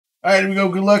All right, here we go.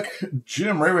 Good luck.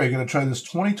 Jim Rayray going to try this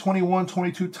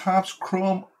 2021-22 Topps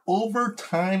Chrome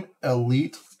Overtime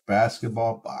Elite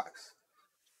Basketball box.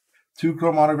 2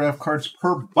 Chrome autograph cards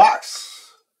per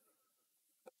box.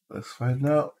 Let's find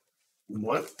out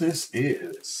what this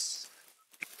is.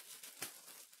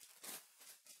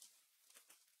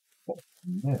 Oh,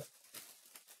 yeah.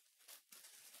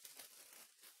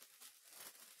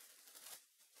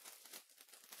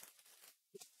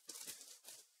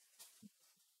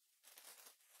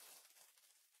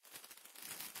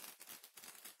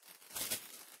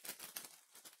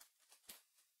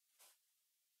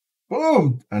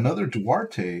 Boom! Another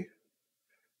Duarte.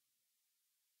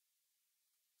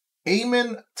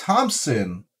 Eamon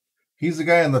Thompson. He's the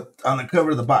guy on the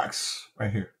cover of the box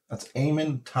right here. That's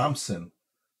Eamon Thompson.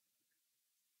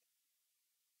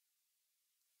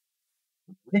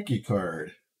 Rookie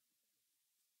card.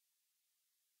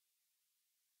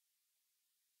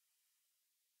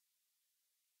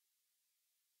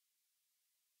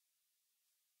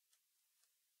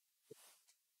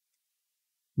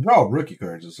 They're all rookie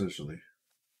cards, essentially.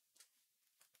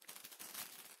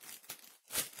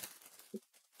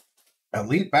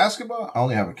 Elite Basketball? I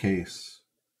only have a case.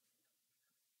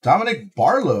 Dominic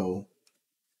Barlow.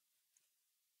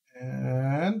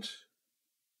 And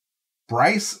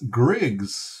Bryce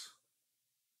Griggs.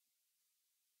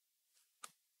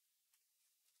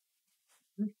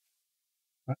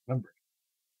 What number?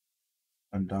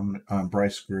 I'm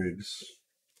Bryce Griggs.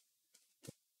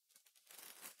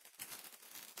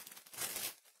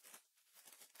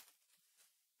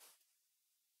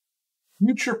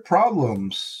 Future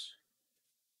Problems.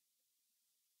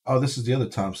 Oh, this is the other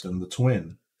Thompson, the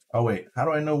twin. Oh, wait. How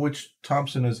do I know which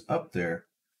Thompson is up there?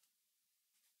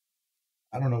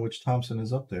 I don't know which Thompson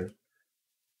is up there.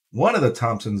 One of the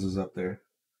Thompsons is up there.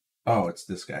 Oh, it's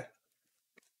this guy.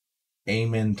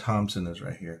 Eamon Thompson is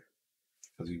right here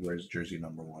because he wears jersey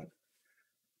number 1.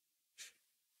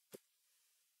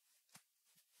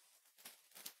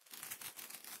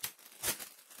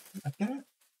 Like that?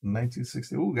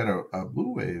 1960. Ooh, got a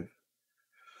blue wave.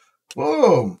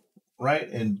 Boom! Right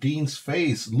in Dean's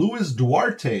face. Luis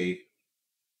Duarte.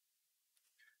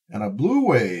 And a blue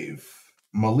wave.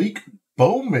 Malik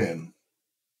Bowman.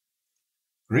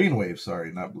 Green wave,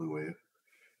 sorry, not blue wave.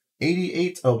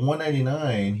 88 of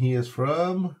 199. He is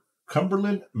from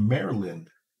Cumberland,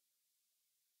 Maryland.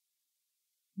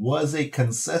 Was a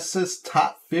consensus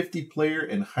top 50 player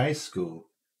in high school.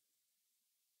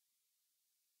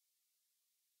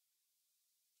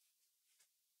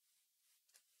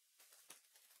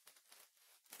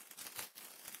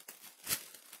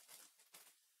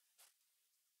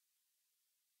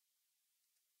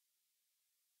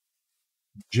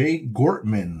 Jay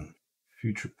Gortman.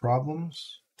 Future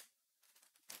Problems.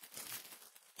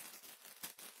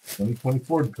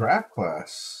 2024 draft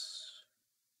class.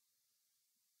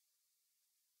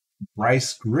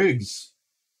 Bryce Griggs.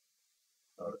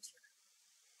 Oh,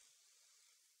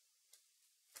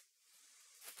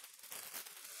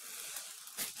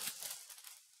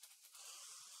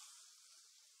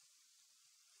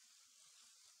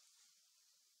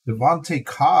 Devontae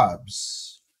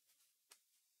Cobbs.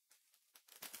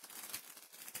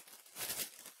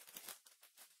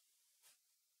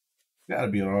 Got to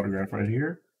be an autograph right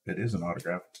here. It is an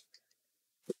autograph.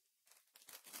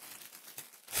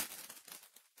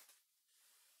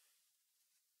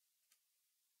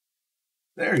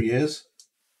 There he is.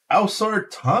 Ausar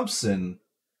Thompson.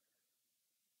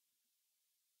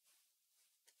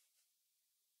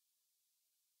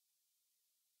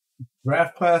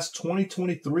 Draft class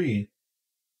 2023.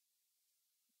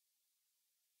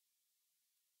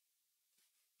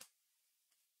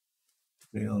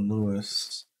 Jalen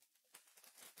Lewis.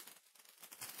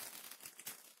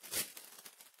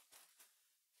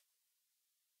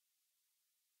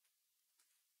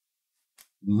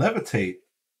 Levitate.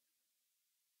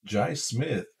 Jai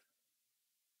Smith.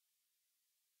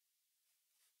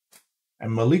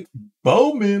 And Malik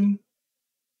Bowman.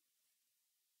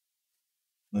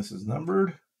 This is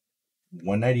numbered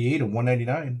 198 of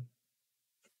 199.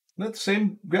 That's the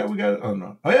same guy we got. Oh,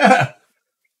 no. Oh, yeah.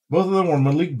 Both of them were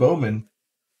Malik Bowman.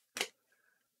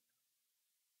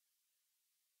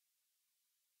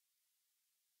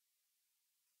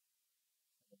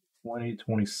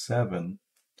 $20.27.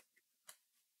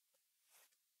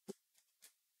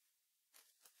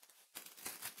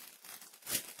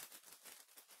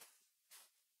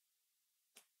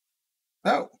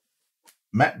 Oh,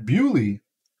 Matt Bewley.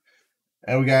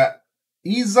 And we got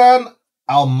Izan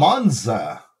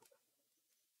Almanza.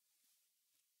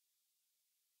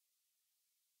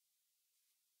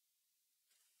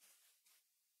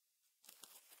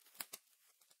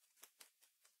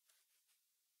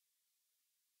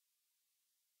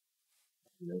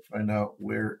 Find out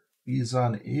where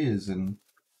Izan is and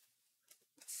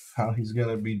how he's going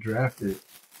to be drafted.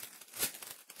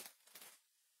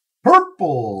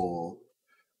 Purple.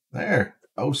 There.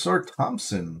 Osar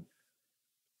Thompson.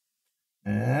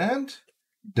 And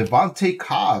Devontae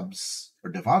Cobbs.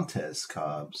 Or Devontae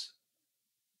Cobbs.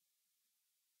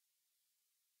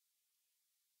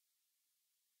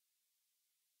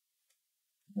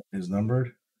 Is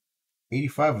numbered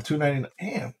 85 of 299.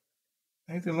 Damn.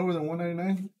 Anything lower than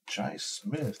 199? Jai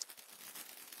Smith.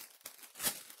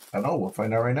 I don't know. We'll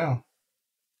find out right now.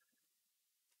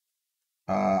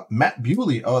 Matt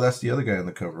Bewley. Oh, that's the other guy on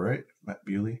the cover, right? Matt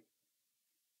Bewley.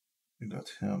 I think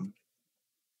that's him.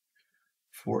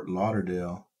 Fort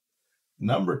Lauderdale.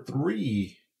 Number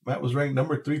 3. Matt was ranked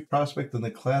number 3 prospect in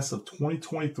the class of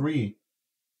 2023.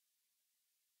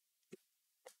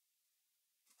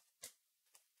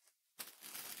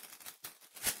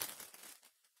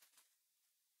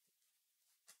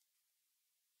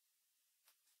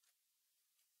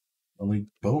 Malik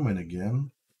Bowman again.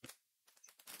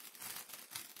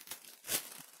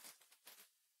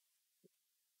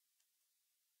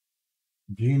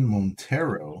 Gene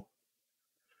Montero.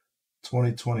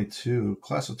 2022.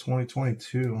 Class of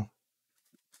 2022.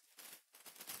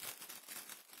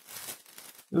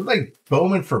 It's like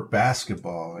Bowman for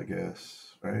basketball, I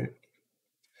guess, right?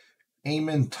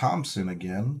 Eamon Thompson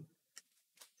again.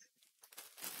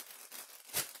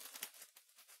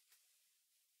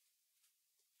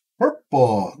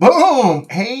 Purple. Boom!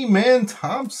 Eamon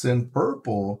Thompson,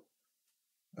 purple.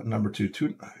 Number 2.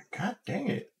 God dang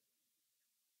it.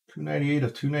 298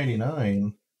 of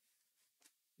 299.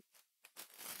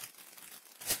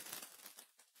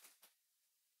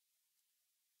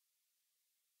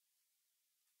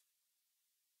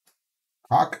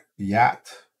 Hawk Yacht.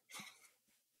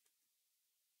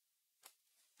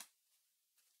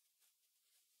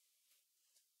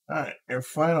 All right, your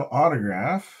final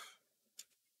autograph.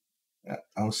 Yeah,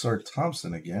 Osar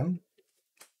Thompson again.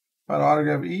 Final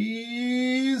autograph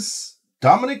is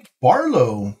Dominic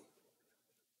Barlow.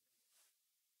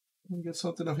 Let me get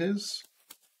something of his.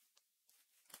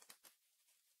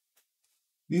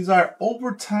 These are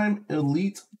overtime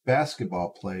elite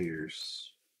basketball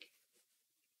players.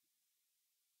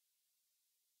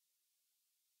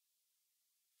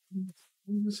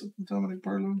 Is this Dominic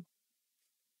Barlow?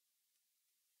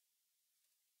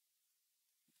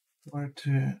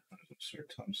 Sir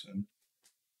Thompson,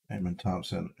 Eamon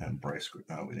Thompson, and Bryce.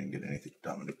 No, we didn't get anything.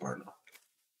 Dominic Barlow.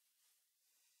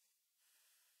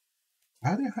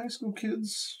 Are they high school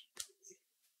kids?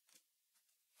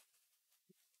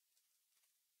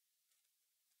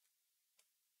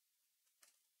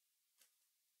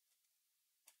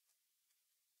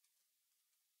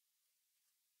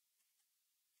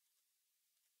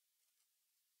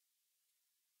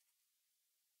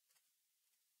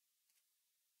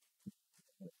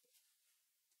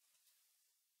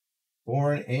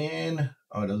 Born in,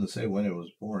 oh, it doesn't say when it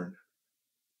was born.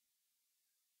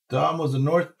 Dom was a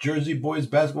North Jersey boys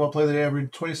basketball player that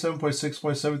averaged 27.6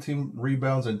 points, 17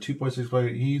 rebounds, and 2.6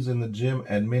 points. He's in the gym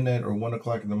at midnight or 1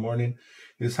 o'clock in the morning.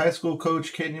 His high school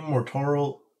coach, Kenyon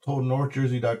Mortoro, told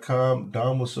NorthJersey.com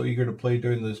Dom was so eager to play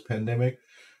during this pandemic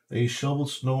that he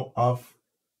shoveled snow off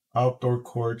outdoor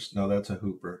courts. Now that's a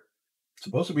hooper. It's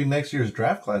supposed to be next year's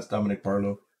draft class, Dominic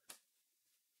Barlow.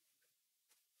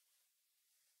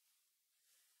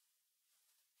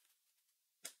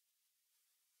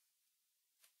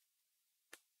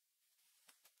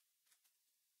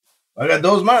 I got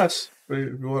those masks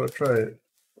if you want to try it.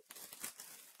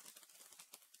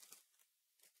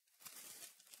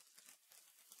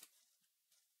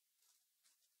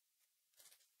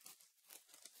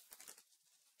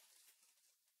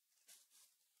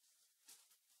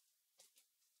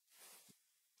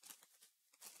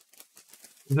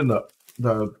 Isn't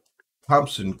the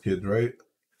Thompson kid, right?